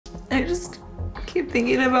I just keep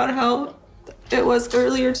thinking about how it was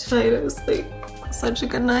earlier tonight. It was like such a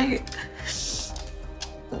good night.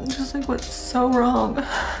 Just like what's so wrong.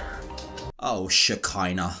 Oh,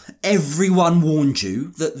 Shekinah, everyone warned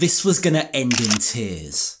you that this was gonna end in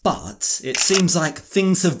tears. But it seems like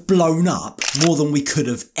things have blown up more than we could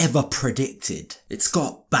have ever predicted. It's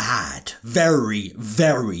got bad. Very,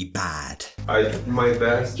 very bad. I did my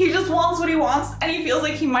best. He just wants what he wants and he feels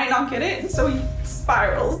like he might not get it, and so he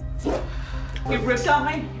spirals. He ripped out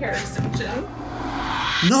my hair extension.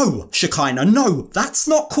 No, Shekinah, no, that's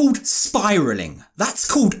not called spiraling. That's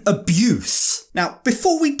called abuse. Now,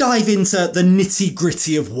 before we dive into the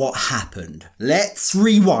nitty-gritty of what happened, let's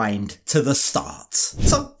rewind to the start.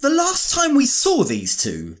 So, the last time we saw these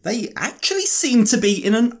two, they actually seemed to be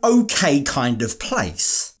in an okay kind of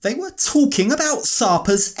place. They were talking about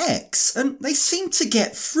Sarper's ex, and they seemed to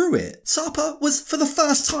get through it. Sarper was, for the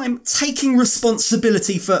first time, taking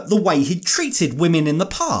responsibility for the way he'd treated women in the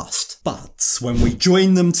past. But when we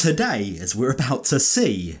join them today, as we're about to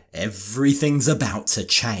see, everything's about to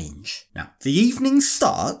change. Now, the evening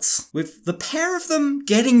starts with the pair of them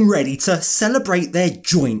getting ready to celebrate their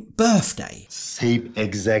joint birthday. Same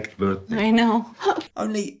exact birthday. I know.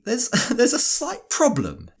 Only there's a slight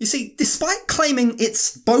problem. You see, despite claiming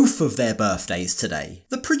it's both of their birthdays today,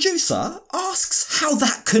 the producer asks how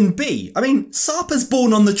that can be. I mean, Sarper's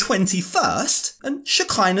born on the 21st and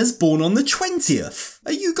Shekinah's born on the 20th.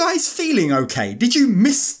 Are you guys feeling okay? Did you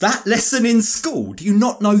miss that lesson in school? Do you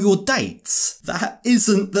not know your dates? That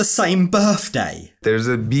isn't the same birthday. There's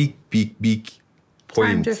a big point.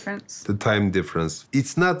 Time difference. The time difference.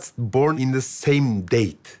 It's not born in the same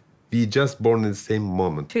date. We just born in the same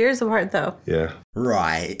moment. 2 years apart though. Yeah.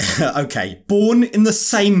 Right, okay, born in the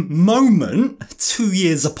same moment, 2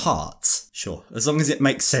 years apart. Sure, as long as it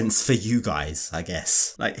makes sense for you guys, I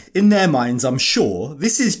guess. Like, in their minds, I'm sure,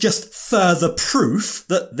 this is just further proof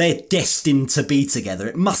that they're destined to be together.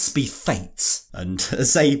 It must be fate. And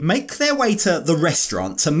as they make their way to the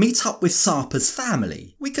restaurant to meet up with Sarper's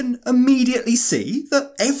family, we can immediately see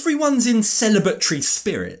that everyone's in celebratory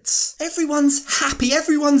spirits. Everyone's happy,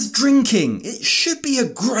 everyone's drinking. It should be a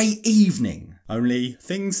great evening. Only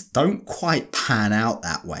things don't quite pan out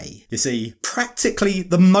that way. You see, practically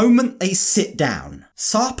the moment they sit down,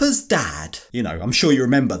 Sarper's dad, you know, I'm sure you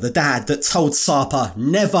remember, the dad that told Sarper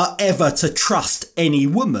never ever to trust any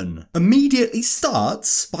woman, immediately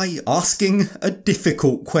starts by asking a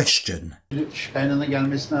difficult question. Shekinah'ın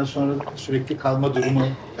gelmesinden sonra sürekli kalma durumu,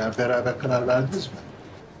 yani beraber karar verdiniz mi?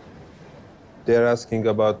 They're asking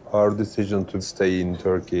about our decision to stay in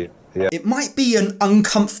Turkey. Yeah. It might be an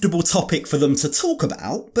uncomfortable topic for them to talk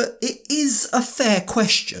about, but it is a fair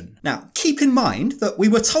question. Now, keep in mind that we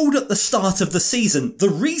were told at the start of the season the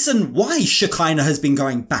reason why Shekinah has been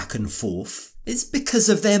going back and forth is because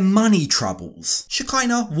of their money troubles.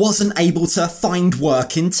 Shekinah wasn't able to find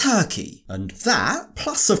work in Turkey. And that,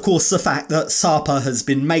 plus of course the fact that Sarper has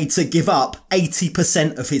been made to give up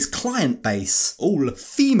 80% of his client base, all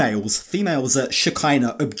females that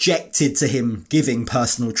Shekinah objected to him giving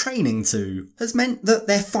personal training to, has meant that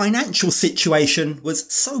their financial situation was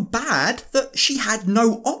so bad that she had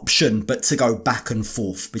no option but to go back and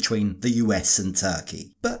forth between the US and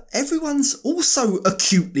Turkey. But everyone's also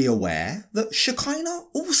acutely aware that Shekinah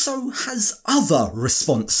also has other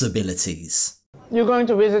responsibilities. You're going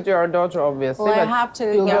to visit your daughter, obviously. Well, I but have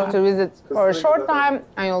to, You'll yeah. go to visit for a short time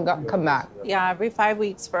and you'll come back. Yeah, every 5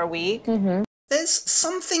 weeks for a week. There's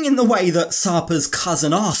something in the way that Sarper's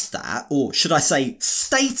cousin asked that, or should I say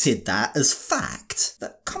stated that as fact,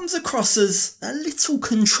 that comes across as a little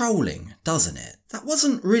controlling, doesn't it? That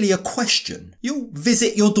wasn't really a question. You'll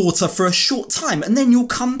visit your daughter for a short time and then you'll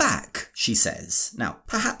come back, she says. Now,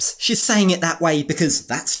 perhaps she's saying it that way because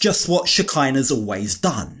that's just what Shekinah's always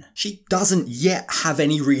done. She doesn't yet have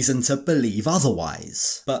any reason to believe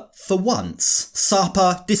otherwise. But for once,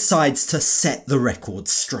 Sarper decides to set the record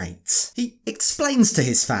straight. He explains to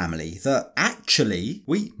his family that actually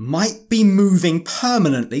we might be moving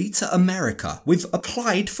permanently to America. We've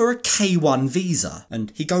applied for a K1 visa.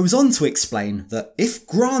 And he goes on to explain that if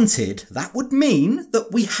granted, that would mean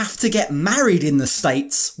that we have to get married in the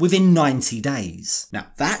States within 90 days. Now,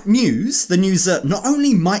 that news, the news that not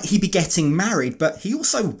only might he be getting married, but he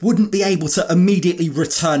also wouldn't be able to immediately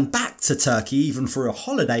return back to Turkey even for a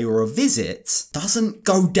holiday or a visit, doesn't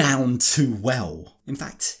go down too well. In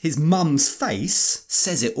fact, his mum's face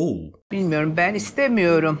says it all. Bilmiyorum, ben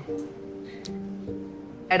istemiyorum.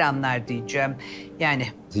 Her anlar diyeceğim.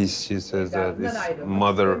 Yani. She says that his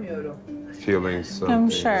mother feeling something. I'm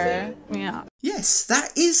sure. Yeah. Yes,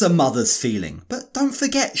 that is a mother's feeling, but don't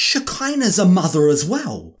forget Shekinah's a mother as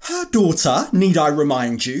well. Her daughter, need I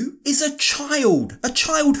remind you, is a child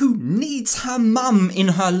who needs her mum in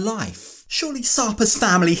her life. Surely Sarper's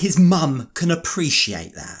family, his mum, can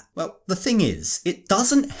appreciate that. Well, the thing is, it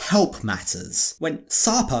doesn't help matters when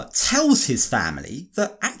Sarper tells his family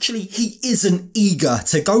that actually he isn't eager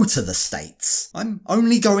to go to the States. I'm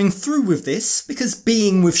only going through with this because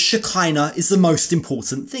being with Shekinah is the most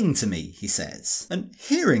important thing to me, he says. And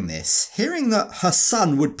hearing that her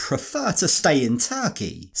son would prefer to stay in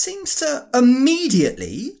Turkey, seems to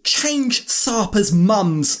immediately change Sarper's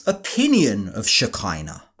mum's opinion of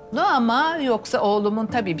Shekinah. Ama yoksa oğlumun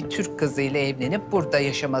tabii bir Türk kızıyla evlenip burada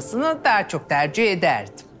yaşamasını daha çok tercih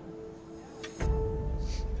ederdim.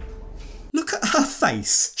 Look at her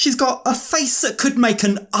face. She's got a face that could make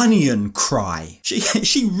an onion cry.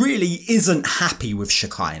 She really isn't happy with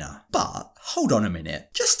Shekinah. But hold on a minute.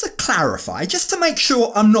 Just to clarify, just to make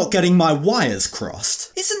sure I'm not getting my wires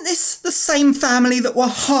crossed, isn't this the same family that were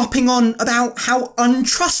harping on about how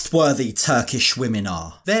untrustworthy Turkish women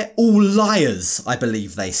are? They're all liars, I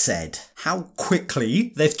believe they said. How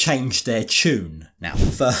quickly they've changed their tune. Now,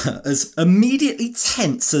 for as immediately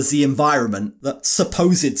tense as the environment that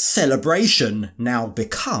supposed celebration now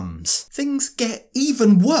becomes, things get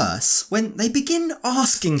even worse when they begin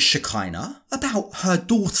asking Shekinah about her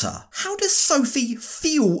daughter. How does Sophie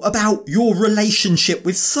feel about your relationship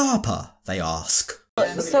with Sarper? They ask.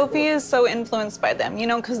 Sophie is so influenced by them, you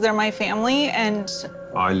know, because they're my family and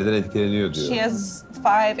Aileden etkileniyor diyor. she has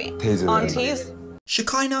 5 aunties.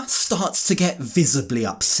 Shekinah starts to get visibly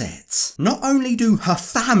upset. Not only do her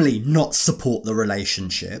family not support the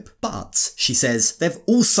relationship, but, she says, they've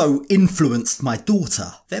also influenced my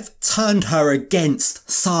daughter. They've turned her against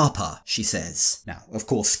Sarper, she says. Now, of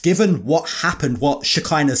course, given what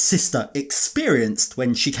Shekinah's sister experienced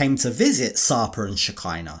when she came to visit Sarper and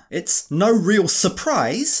Shekinah, it's no real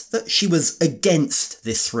surprise that she was against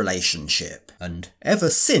this relationship. And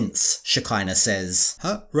ever since, Shekinah says,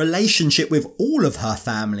 her relationship with all of her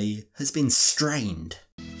family has been strained.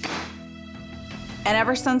 And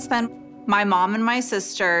ever since then, my mom and my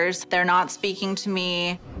sisters, they're not speaking to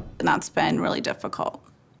me, and that's been really difficult.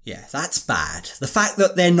 Yeah, that's bad. The fact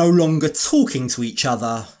that they're no longer talking to each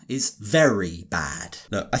other is very bad.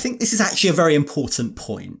 Look, I think this is actually a very important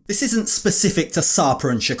point. This isn't specific to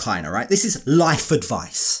Sarper and Shekinah, right? This is life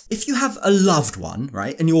advice. If you have a loved one,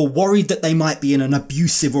 right, and you're worried that they might be in an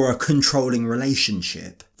abusive or a controlling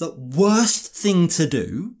relationship, the worst thing to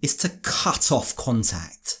do is to cut off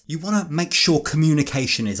contact. You want to make sure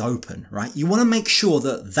communication is open, right? You want to make sure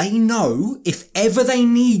that they know if ever they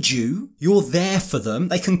need you, you're there for them.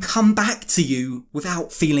 They can come back to you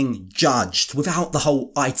without feeling judged, without the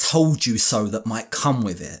whole I told you so that might come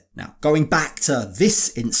with it. Now, going back to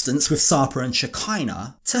this instance with Sarper and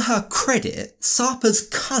Shekinah, to her credit, Sarper's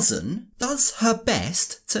cousin does her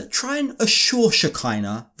best to try and assure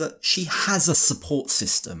Shekinah that she has a support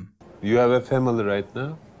system. You have a family right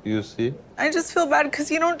now, you see? I just feel bad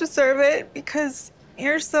because you don't deserve it because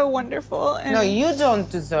you're so wonderful. And No, you don't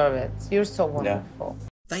deserve it. You're so wonderful.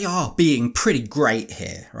 They are being pretty great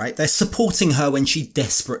here, right? They're supporting her when she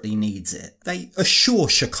desperately needs it. They assure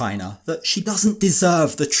Shekinah that she doesn't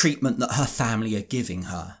deserve the treatment that her family are giving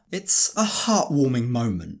her. It's a heartwarming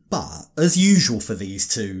moment, but as usual for these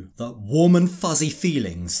two, the warm and fuzzy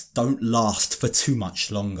feelings don't last for too much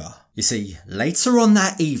longer. You see, later on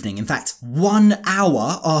that evening, in fact 1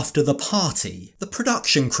 hour after the party, the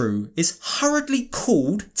production crew is hurriedly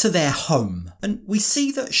called to their home, and we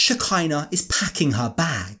see that Shekinah is packing her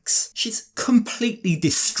bags. She's completely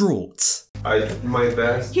distraught. I did my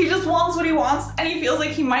best. He just wants what he wants, and he feels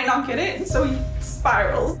like he might not get it, and so he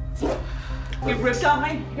spirals. He ripped out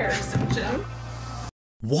my hair extension.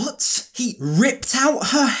 What? He ripped out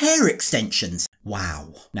her hair extensions?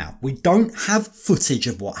 Wow. Now, we don't have footage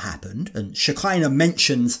of what happened, and Shekinah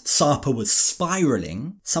mentions Sarper was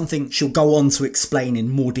spiralling, something she'll go on to explain in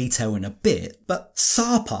more detail in a bit, but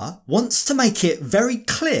Sarper wants to make it very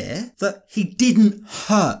clear that he didn't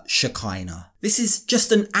hurt Shekinah. This is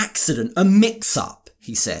just an accident, a mix-up,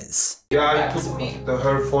 he says. Yeah, I took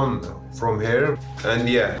her phone from here, and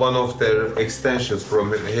yeah, one of their extensions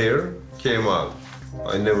from here came out.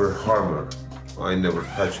 I never harm her. I never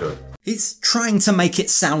touch her. He's trying to make it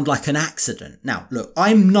sound like an accident. Now, look,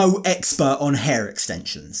 I'm no expert on hair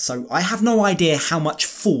extensions, so I have no idea how much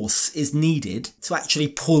force is needed to actually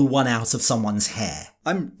pull one out of someone's hair.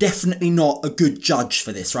 I'm definitely not a good judge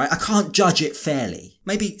for this, right? I can't judge it fairly.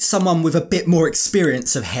 Maybe someone with a bit more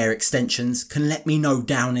experience of hair extensions can let me know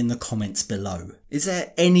down in the comments below. Is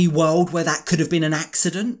there any world where that could have been an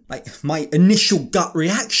accident? Like, my initial gut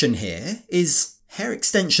reaction here is, hair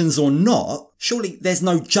extensions or not, surely there's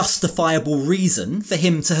no justifiable reason for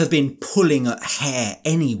him to have been pulling at hair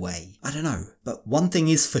anyway. I don't know. But one thing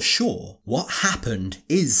is for sure, what happened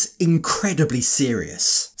is incredibly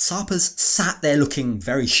serious. Sarper's sat there looking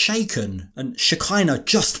very shaken, and Shekinah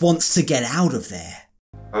just wants to get out of there.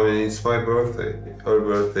 I mean, it's my birthday, her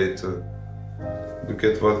birthday too. Look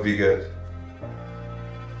at what we get.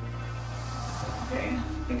 Okay,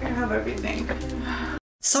 I think I have everything.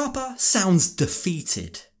 Sarper sounds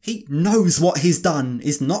defeated. He knows what he's done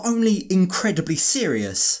is not only incredibly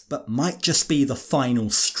serious, but might just be the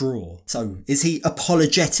final straw. So, is he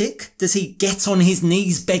apologetic? Does he get on his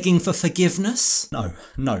knees begging for forgiveness? No,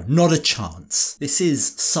 not a chance. This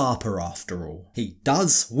is Sarper after all. He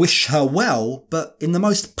does wish her well, but in the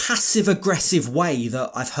most passive-aggressive way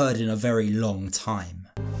that I've heard in a very long time.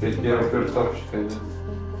 Take care of yourself, Shekinah.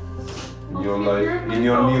 In your life, in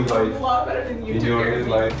your new life, in your new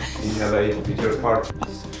life, in LA, with your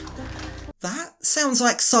partners. That sounds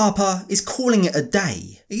like Sarper is calling it a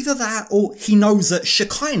day. Either that or he knows that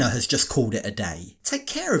Shekinah has just called it a day. Take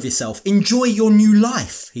care of yourself, enjoy your new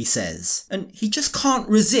life, he says. And he just can't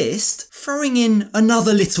resist throwing in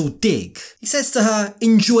another little dig. He says to her,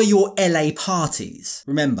 enjoy your LA parties.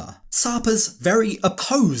 Remember, Sarper's very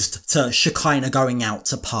opposed to Shekinah going out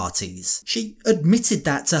to parties. She admitted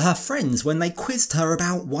that to her friends when they quizzed her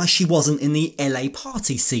about why she wasn't in the LA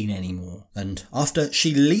party scene anymore. And after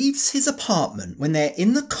she leaves his apartment, when they're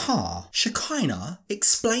in the car, Shekinah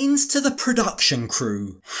explains to the production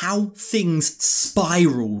crew how things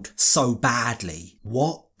spiraled so badly.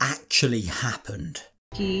 What actually happened?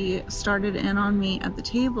 He started in on me at the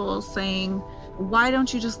table saying, why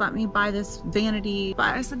don't you just let me buy this vanity?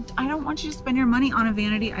 But I said, I don't want you to spend your money on a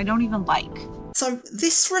vanity I don't even like. So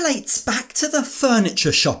this relates back to the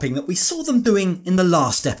furniture shopping that we saw them doing in the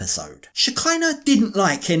last episode. Shekinah didn't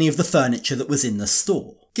like any of the furniture that was in the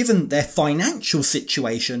store. Given their financial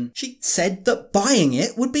situation, she said that buying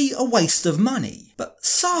it would be a waste of money. But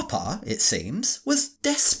Sarper, it seems, was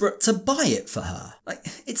desperate to buy it for her. Like,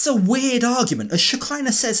 it's a weird argument. As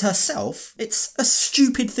Shekinah says herself, it's a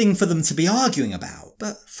stupid thing for them to be arguing about.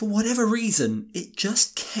 But for whatever reason, it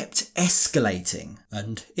just kept escalating.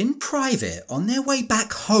 And in private, on their way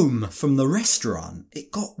back home from the restaurant,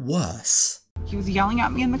 it got worse. He was yelling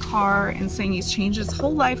at me in the car and saying he's changed his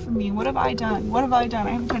whole life for me. What have I done? What have I done?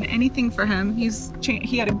 I haven't done anything for him.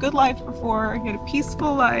 He had a good life before. He had a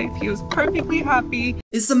peaceful life. He was perfectly happy.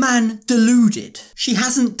 Is the man deluded? She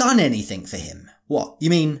hasn't done anything for him. What, you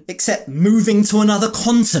mean, except moving to another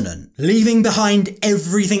continent, leaving behind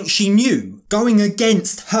everything she knew, going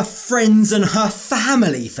against her friends and her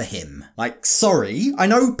family for him? Like, sorry, I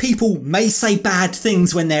know people may say bad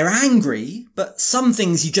things when they're angry, but some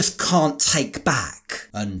things you just can't take back.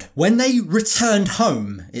 And when they returned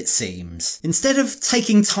home, it seems, instead of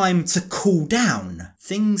taking time to cool down,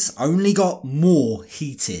 things only got more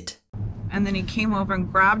heated. And then he came over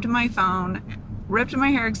and grabbed my phone, ripped my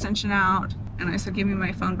hair extension out, and I said, give me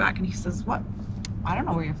my phone back. And he says, what? I don't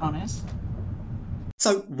know where your phone is.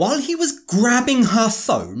 So while he was grabbing her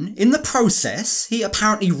phone, in the process, he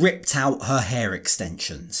apparently ripped out her hair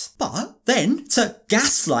extensions. But then, to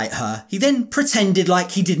gaslight her, he then pretended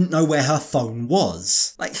like he didn't know where her phone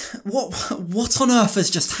was. Like, what on earth has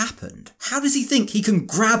just happened? How does he think he can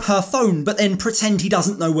grab her phone but then pretend he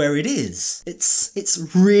doesn't know where it is? It's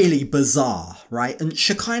really bizarre, right? And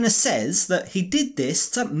Shekinah says that he did this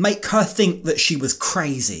to make her think that she was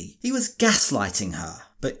crazy. He was gaslighting her.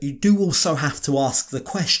 But you do also have to ask the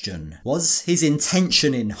question, was his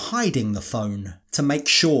intention in hiding the phone to make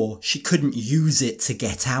sure she couldn't use it to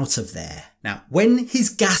get out of there? Now, when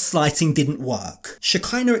his gaslighting didn't work,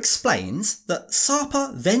 Shekinah explains that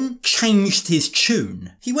Sarper then changed his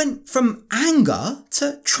tune. He went from anger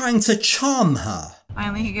to trying to charm her.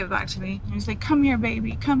 Finally, he gave it back to me. He was like, come here,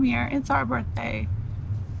 baby, come here. It's our birthday.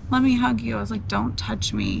 Let me hug you. I was like, don't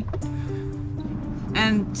touch me.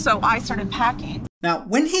 And so I started packing. Now,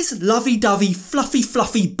 when his lovey-dovey,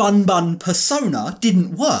 fluffy bun persona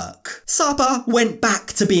didn't work, Sarper went back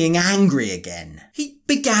to being angry again. He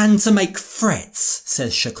began to make threats,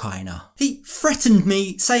 says Shekinah. He threatened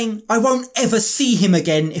me, saying I won't ever see him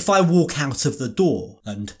again if I walk out of the door.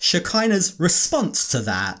 And Shekinah's response to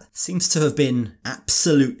that seems to have been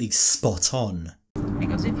absolutely spot on. He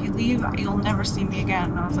goes, if you leave, you'll never see me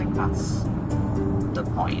again. And I was like, that's the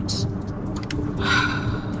point.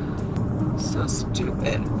 So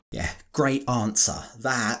stupid. Yeah, great answer.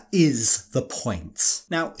 That is the point.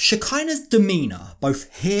 Now, Shekinah's demeanour,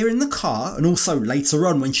 both here in the car and also later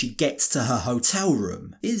on when she gets to her hotel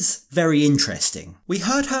room, is very interesting. We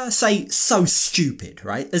heard her say so stupid,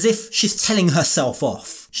 right? As if she's telling herself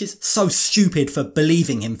off. She's so stupid for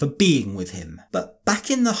believing him, for being with him. But back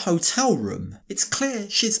in the hotel room, it's clear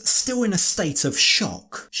she's still in a state of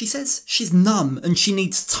shock. She says she's numb and she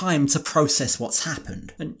needs time to process what's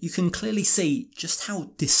happened. And you can clearly see just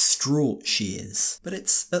how distraught she is. But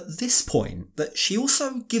it's at this point that she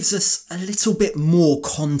also gives us a little bit more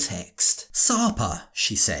context. Sarper,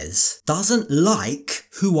 she says, doesn't like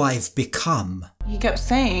who I've become. He kept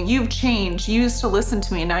saying, you've changed. You used to listen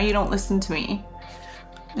to me. Now you don't listen to me.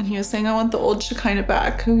 And he was saying, I want the old Shekinah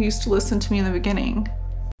back, who used to listen to me in the beginning.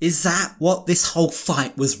 Is that what this whole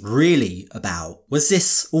fight was really about? Was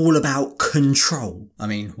this all about control? I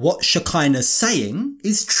mean, what Shekinah's saying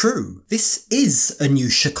is true. This is a new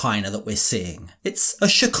Shekinah that we're seeing. It's a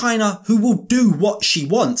Shekinah who will do what she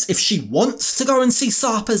wants. If she wants to go and see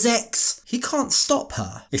Sarper's ex, he can't stop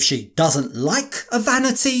her. If she doesn't like a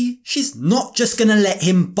vanity, she's not just gonna let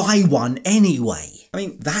him buy one anyway. I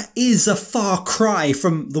mean, that is a far cry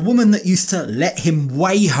from the woman that used to let him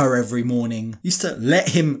weigh her every morning, used to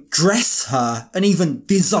let him dress her and even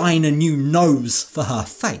design a new nose for her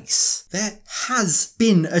face. There has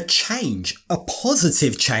been a change, a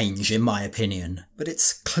positive change in my opinion, but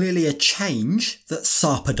it's clearly a change that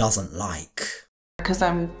Sarper doesn't like. Because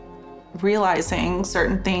I'm realizing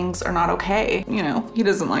certain things are not okay. You know, he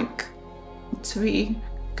doesn't like to be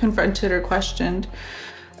confronted or questioned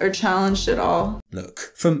or challenged at all. Look,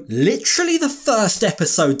 from literally the first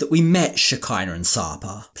episode that we met Shekinah and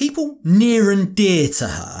Sarper, people near and dear to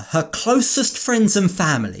her, her closest friends and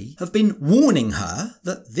family, have been warning her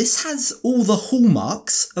that this has all the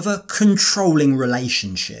hallmarks of a controlling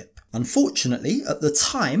relationship. Unfortunately, at the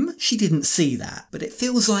time, she didn't see that, but it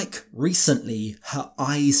feels like recently her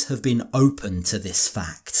eyes have been open to this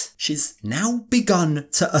fact. She's now begun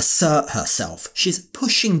to assert herself. She's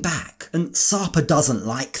pushing back, and Sarper doesn't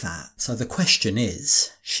like that. So the question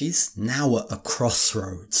is, she's now at a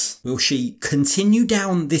crossroads. Will she continue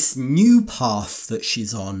down this new path that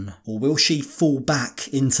she's on, or will she fall back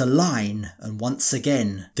into line and once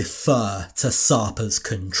again defer to Sarper's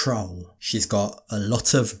control? She's got a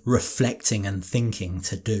lot of reflecting and thinking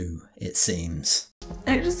to do, it seems.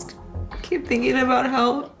 I just keep thinking about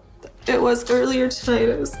how it was earlier tonight.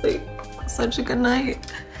 It was like such a good night.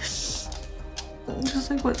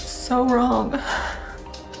 Just like, what's so wrong?